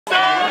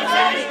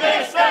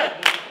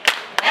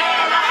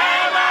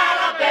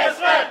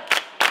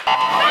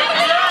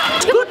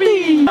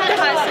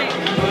jeg set.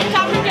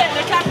 Klap igen,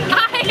 klap.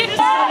 Nej!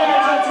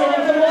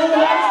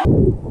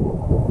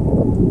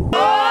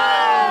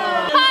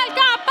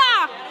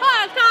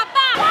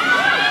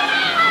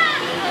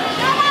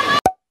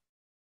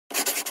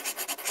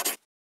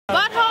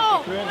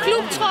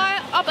 Klubtrøje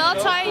og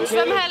badetøj i en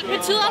svømmehal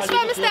betyder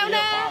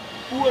svømmestævne.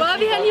 Hvor er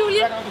vi her,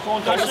 Julie?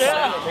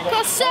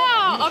 Korsør!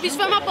 Og vi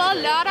svømmer både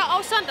lørdag og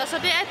søndag, så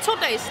det er et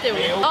 2-dages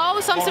stævne. Og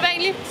som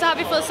sædvanligt, så har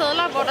vi fået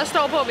sedler, hvor der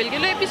står på, hvilke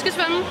løb vi skal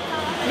svømme.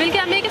 Hvilket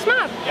er mega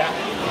smart. Ja.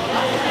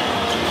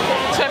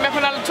 Så jeg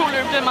kun aldrig 2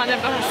 løb, det er meget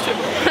nemt at have styr.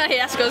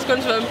 Jeg skal også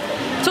kun svømme.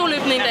 2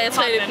 løb den ene dag og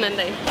 3 løb den anden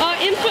dag. Og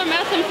indsvøm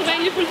er som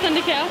sædvanligt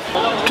fuldstændig kaos.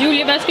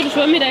 Julie, hvad skal du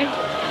svømme i dag?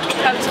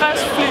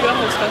 50 fly og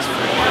 50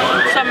 fly.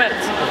 Som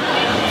alt.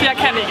 For jeg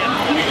kan ikke.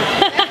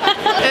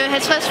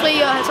 50 fri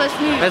og 50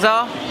 fly. Hvad så?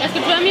 Jeg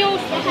skal svømme, Jo.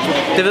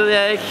 Det ved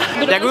jeg ikke.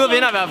 Jeg går ud og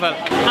vinder i hvert fald.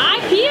 Hej,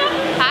 piger.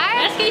 Hej.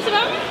 Hvad skal I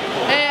svømme?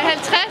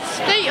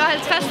 50 fri og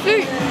 50 fly.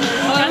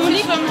 Og jeg skal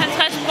svømme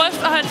 50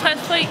 bryst og 50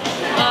 fri.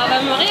 Og hvad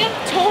med Maria?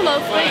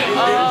 200 fri,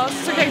 og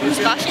så kan jeg ikke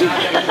huske resten.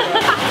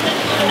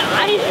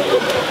 Nej.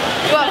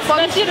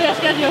 Hvad siger du, jeg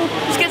skal, Jo?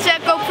 Du skal til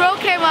at gå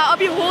pro-kamera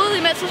op i hovedet,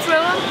 imens du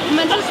svømmer.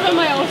 Men så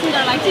svømmer jeg jo sådan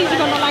der like 10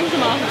 sekunder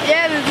langsommere.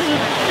 Ja, det er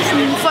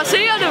sådan for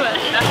seerne, vel?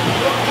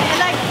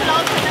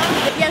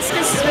 Jeg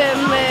skal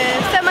svømme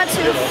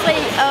 25 fri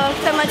og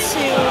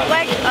 25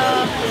 ryg og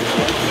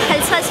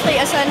 50 fri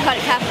og så en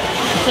holdkap.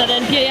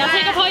 Sådan bliver jeg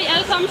sikker på, at I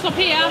alle sammen slår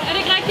PR. Er det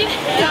ikke rigtigt?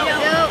 Jo.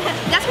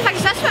 Jeg skal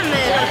faktisk også svømme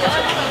med holdkap.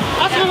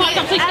 Også med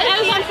holdkap? Så I skal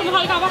alle sammen svømme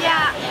holdkapper?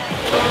 Ja.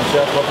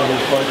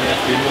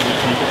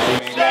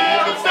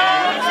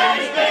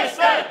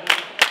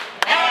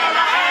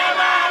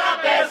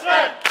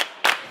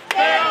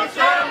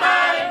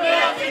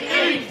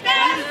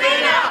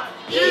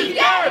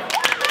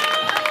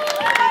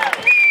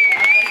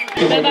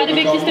 Hvad var det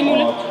vigtigste,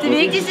 Mulle? Det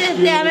vigtigste,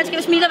 det er, at man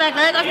skal smile og være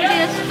glad. Godt for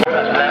det.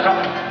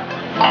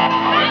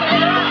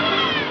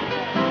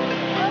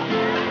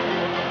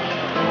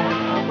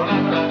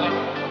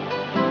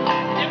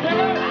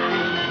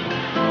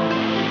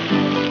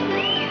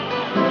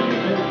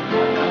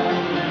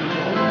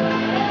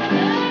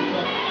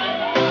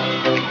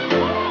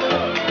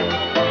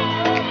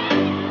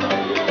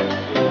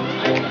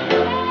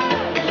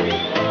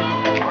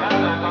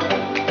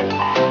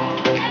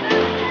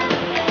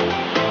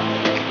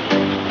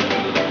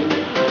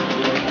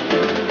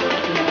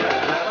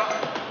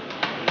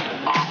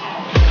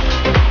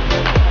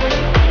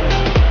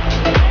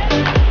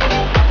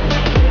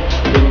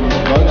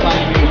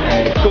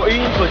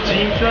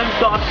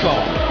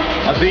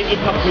 og vind et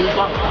par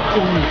pulver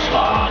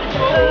ultra.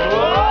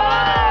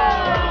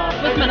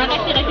 Hvis man er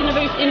rigtig, rigtig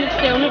nervøs inden et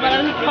stævne,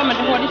 hvordan får man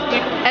det hurtigst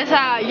væk? Altså,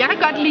 jeg kan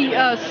godt lide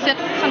at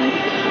sætte sådan,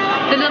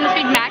 det lyder måske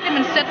ikke mærkeligt,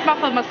 men sætte mig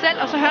for mig selv,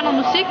 og så høre noget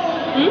musik.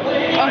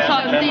 Og så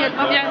det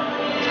hjælper. Jeg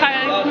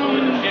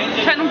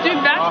tager nogle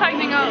dybe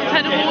vejrtrækninger og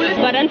tager det roligt.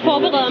 Hvordan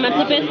forbereder man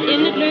sig bedst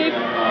inden et løb?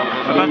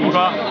 Hvad først man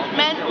gør?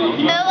 Man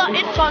æder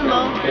 1 ton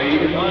mad.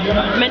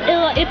 Man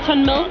æder 1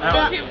 ton mad?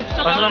 Ja.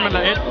 Og så når man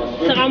er et.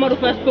 Så rammer du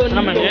først bunden. Så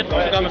når man er et,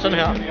 så gør man sådan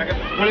her.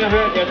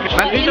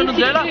 Man spiser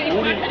Nutella.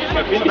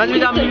 Man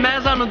spiser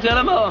masser af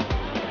Nutella-mad.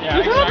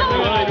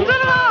 Nutella-mad!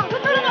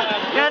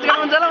 Ja, det gør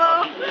Nutella-mad.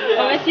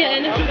 Og hvad siger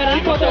Anne? Hvordan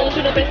forbereder du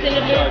dig bedst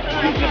inden et løb?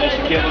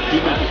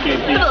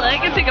 Det ved jeg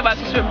ikke. Jeg tænker bare, at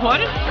jeg skal svømme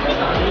hurtigt.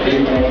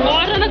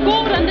 Den er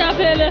god, den der,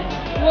 Pelle.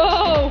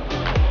 Wow.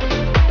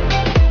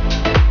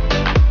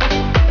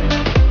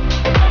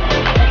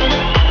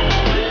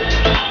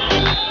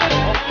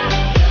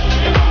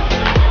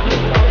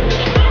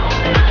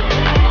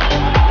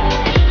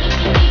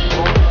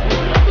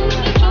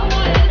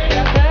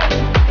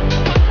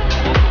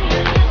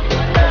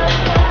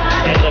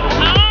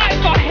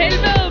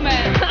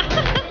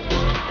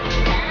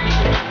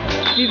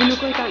 Vi vil nu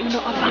gå i gang med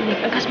noget opvarmning.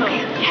 Hvad gør smag?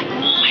 Ja,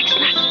 Mike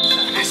snart.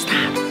 Lad os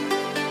starte.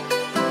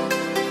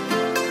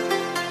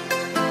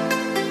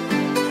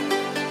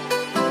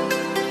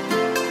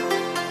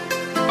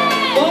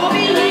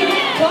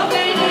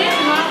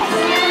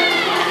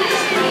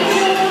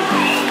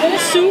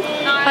 Su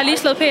har lige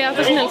slået PR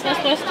for sådan 50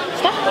 bryst.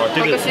 Stop.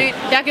 Det er sygt.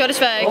 Jeg gjorde det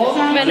desværre ikke.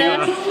 Men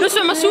nu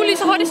svømmer Su lige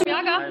så hurtigt, som jeg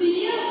gør.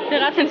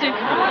 Det er ret sindssygt.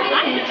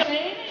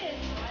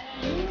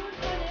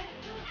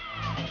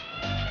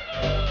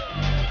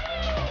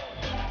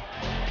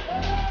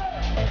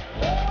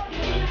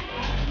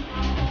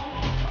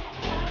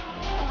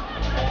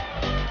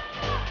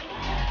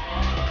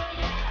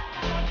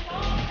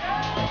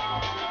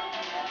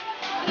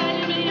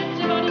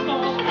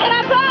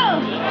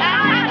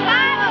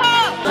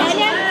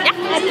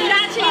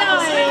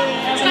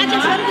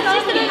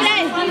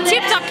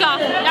 Tip-top klar.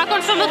 Jeg har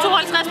kun svømmet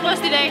 52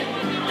 bryst i dag.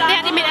 Det her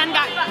er min anden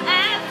gang.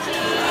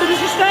 Så du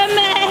skal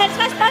svømme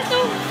 50 bryst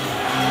nu?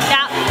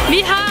 Ja, vi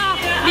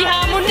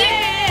har Monique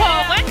på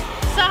ryg,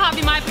 så har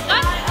vi mig på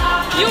bryst,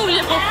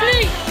 Julie på fly,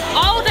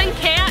 og den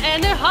kære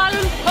Anne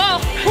Holm på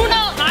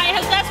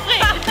 50 fri.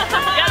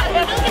 Ja,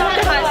 jeg ved ikke,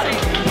 det har jeg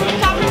set.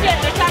 Klap igen,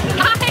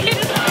 klap igen.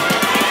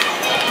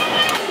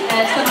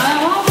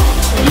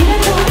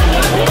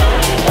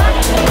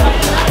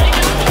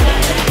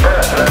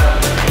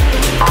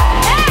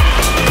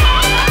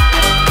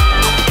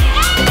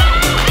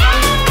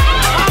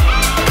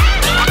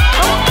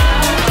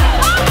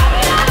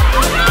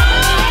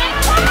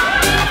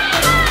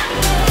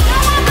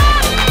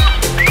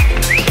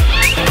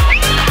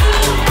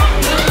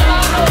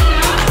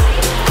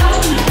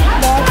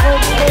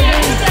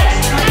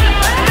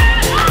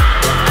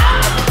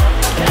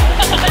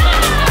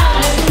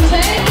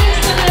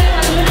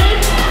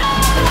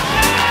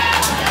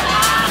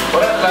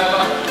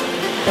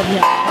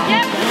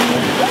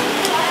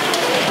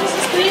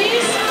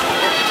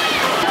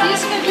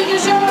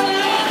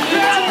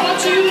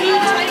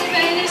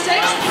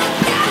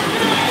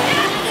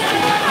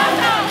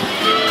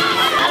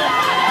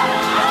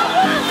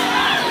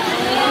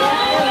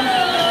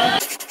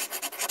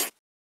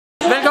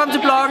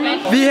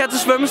 Vi er her til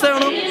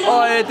svømmestævnet,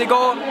 og det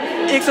går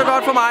ikke så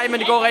godt for mig, men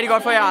det går rigtig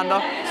godt for jer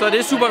andre. Så det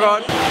er super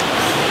godt.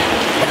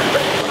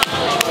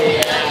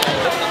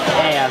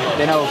 Ja,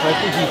 den har jo først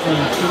i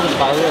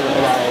 37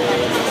 eller...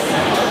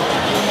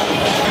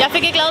 Jeg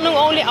fik ikke lavet nogen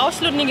ordentlig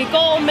afslutning i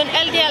går, men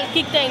alt i alt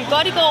gik dagen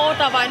godt i går.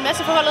 Der var en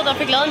masse forholdet, der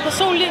fik lavet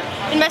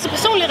en masse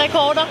personlige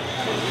rekorder.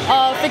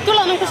 Og fik du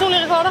lavet nogle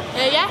personlige rekorder?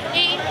 Ja,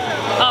 en.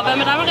 Og hvad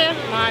med dig, Maria?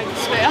 Nej,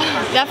 desværre.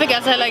 Jeg fik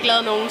altså heller ikke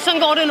lavet nogen.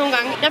 Sådan går det nogle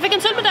gange. Jeg fik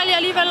en sølvmedalje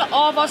alligevel,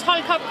 og vores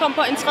holdkop kom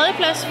på en 3.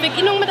 plads. Fik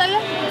I nogen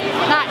medaljer?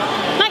 Nej.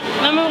 Nej,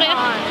 hvad med Maria?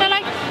 Heller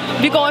ikke.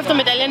 Vi går efter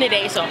medaljerne i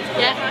dag så.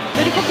 Ja.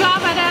 Vil du forklare,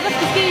 hvad det er, der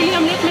skal ske lige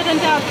om lidt med den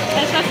der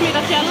 50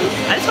 meter challenge?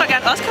 Ja, det tror jeg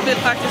gerne Oscar vil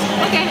faktisk.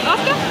 Okay,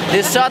 Oscar? Det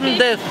er sådan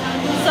det.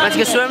 Man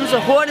skal svømme så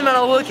hurtigt man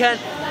overhovedet kan.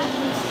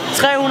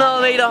 300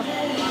 meter.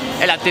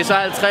 Eller det er så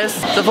 50.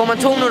 Så får man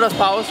 2 minutters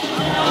pause.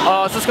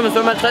 Og så skal man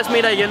svømme 50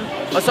 meter igen.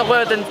 Og så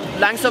rører den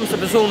langsomste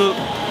person ud.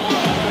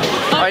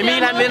 Og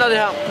Emil han vinder det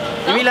her.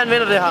 Emil han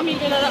vinder det her. Emil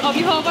vinder det, og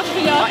vi håber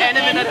selvfølgelig også. Og Anne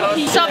vinder det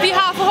også. Så vi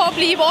har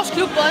forhåbentlig i vores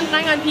klub både en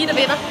dreng og en pige, der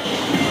vinder.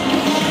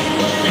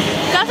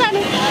 Godt, Anne?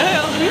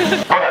 Jo.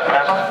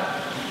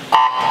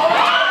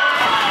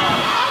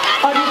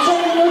 Og de 2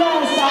 minutter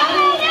er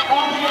startet,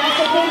 og det er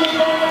selvfølgelig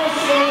den, der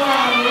svinger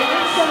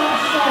Nielsen,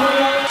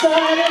 så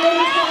er det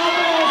lidt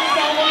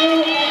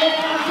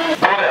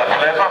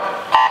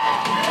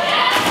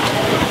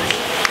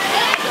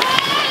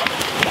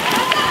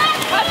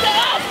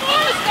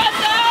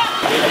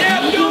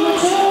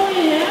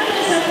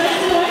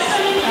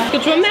Skal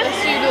du svømme med?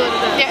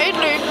 Ja, et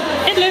løb.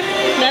 Et løb.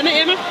 Hvad med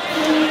Emma?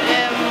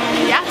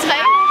 Ja, 3.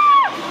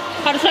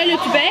 Har du 3 løb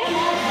tilbage?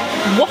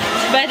 What?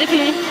 Hvad er det for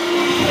nogle?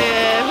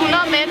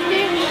 100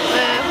 medley,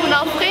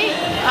 100 fri,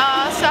 og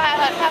så har jeg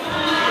holdkop.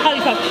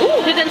 Holdkop.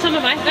 Det er den som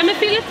er mig. Hvad med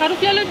Philip? Har du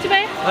flere løb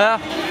tilbage? Ja.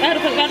 Hvad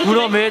har du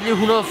 100 medley,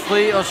 100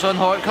 fri og så en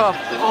holdkop.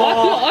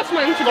 Du har også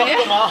mange tilbage.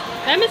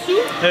 Hvad med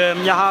Sue?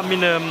 Jeg har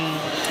min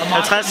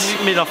 50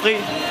 meter fri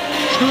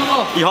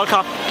i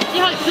holdkap.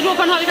 Så du har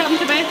kun holdkappen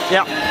tilbage?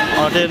 Ja,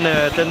 og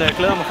den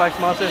glæder mig faktisk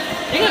meget til.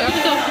 Det kan jeg godt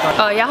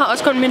forstå. Og jeg har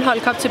også kun min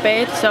holdkop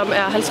tilbage, som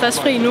er 50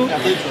 fri nu.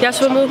 Jeg har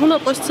svømmet 100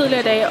 bryst tidligere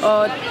i dag,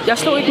 og jeg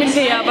slog ikke min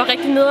PR, var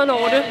rigtig nederen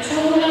over det.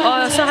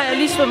 Og så har jeg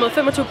lige svømmet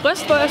 25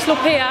 bryst, hvor jeg slog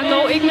PR.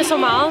 Dog ikke med så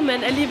meget,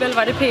 men alligevel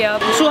var det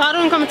PR. Så har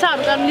du en kommentar,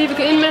 du gerne lige vil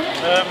gå ind med?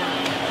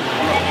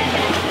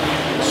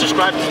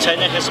 Subscribe til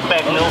Tanja,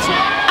 Hesselbak, Nielsen.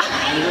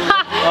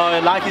 Og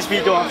like his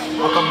videoer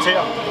og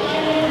kommentere.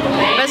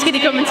 Hvad skal de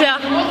kommentere?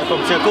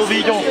 Kommentere god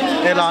video,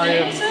 eller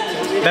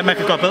hvad man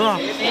kan gøre bedre.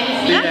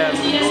 Det er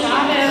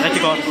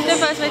rigtig godt. Det er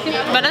faktisk rigtigt.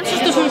 Hvordan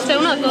synes du, sådan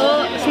stævner er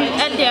gået sådan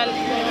alt i alt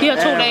de her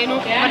 2 dage nu?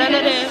 Hvordan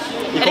er det?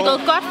 Er det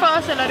gået godt for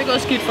os, eller er det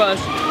gået skidt for os?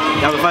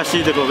 Jeg vil faktisk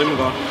sige, at det går rimelig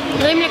godt.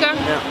 Rimelig godt?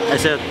 Ja.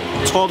 Altså, jeg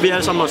tror, vi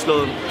alle sammen har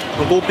slået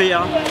nogle gode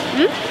PR.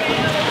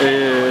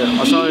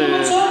 Og så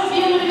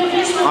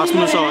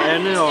Rasmus og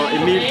Anne og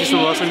Emil, de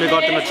slog også rimelig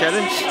godt den her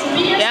challenge.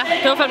 Ja,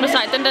 det var fandme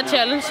sejt. Den der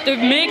challenge, det er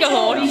mega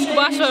hårdt. De skulle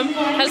bare svømme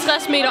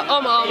 50 meter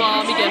om og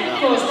om igen.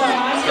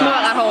 Det må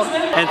være ret hårdt.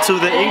 And to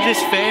the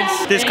English fans,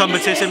 this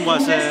competition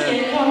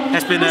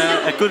has been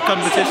a good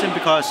competition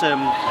because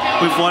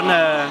we've won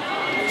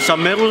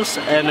some medals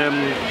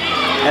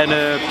and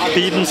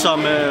beaten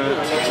some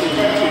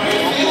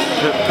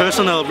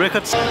personal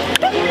records.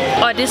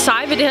 Og det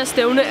seje ved det her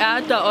stævne er,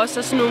 at der også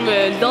er sådan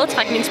nogle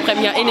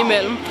lodtrækningspræmier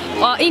indimellem.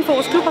 Og en for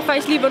vores klub har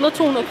faktisk lige vundet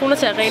 200 kroner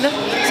til arena.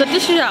 Så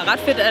det synes jeg er ret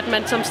fedt, at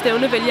man som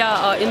stævne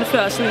vælger at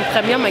indføre sådan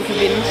præmier, man kan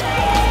vinde.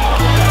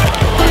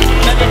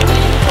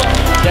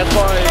 Jeg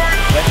tror,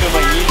 jeg køber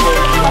en på.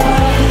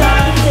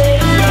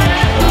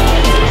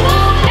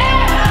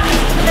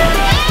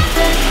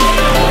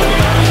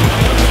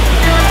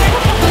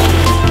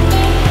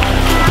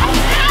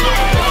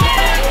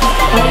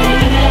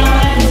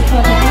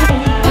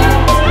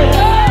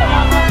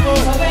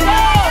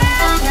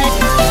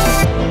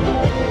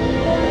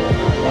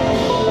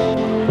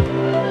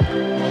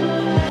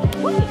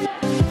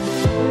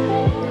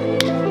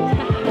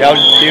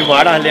 Det er jo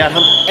mig, der har lært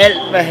ham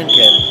alt, hvad han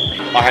kan.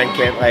 Og han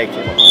kan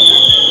rigtig meget.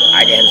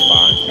 Ej, det er hans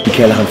far. Vi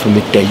kalder ham for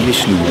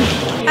medaljesluger.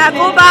 Der er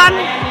gode børn.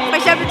 For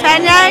eksempel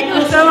Tanja, ikke?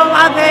 Hun svømmer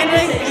meget pænt,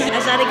 ikke?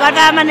 Altså, det kan godt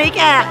være, at man ikke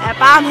er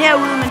barn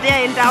herude, men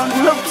derinde, der er hun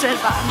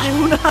 100% barn. Det er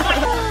 100.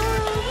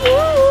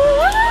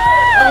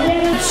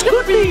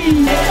 Skudby!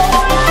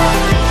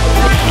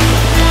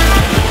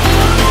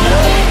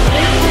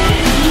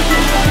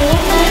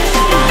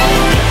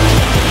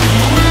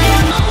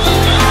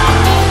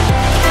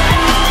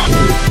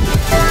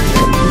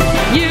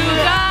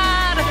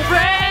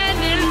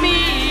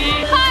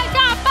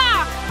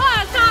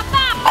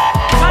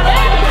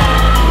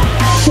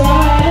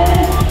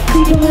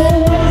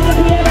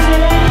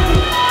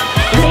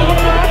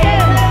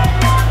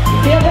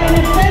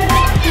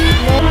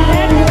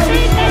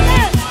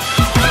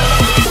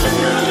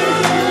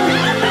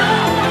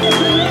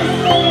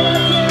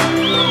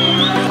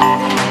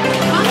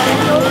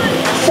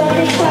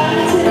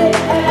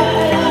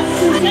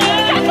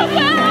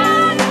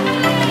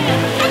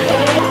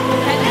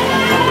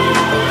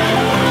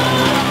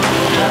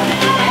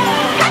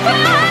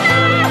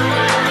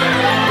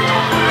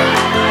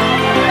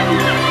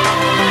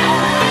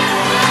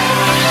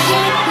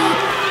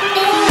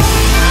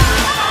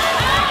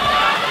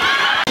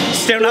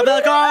 Stævnet har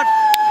været godt.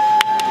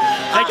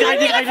 Rigtig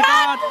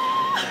godt.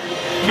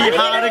 Vi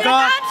har det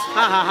godt.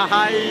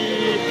 Hej.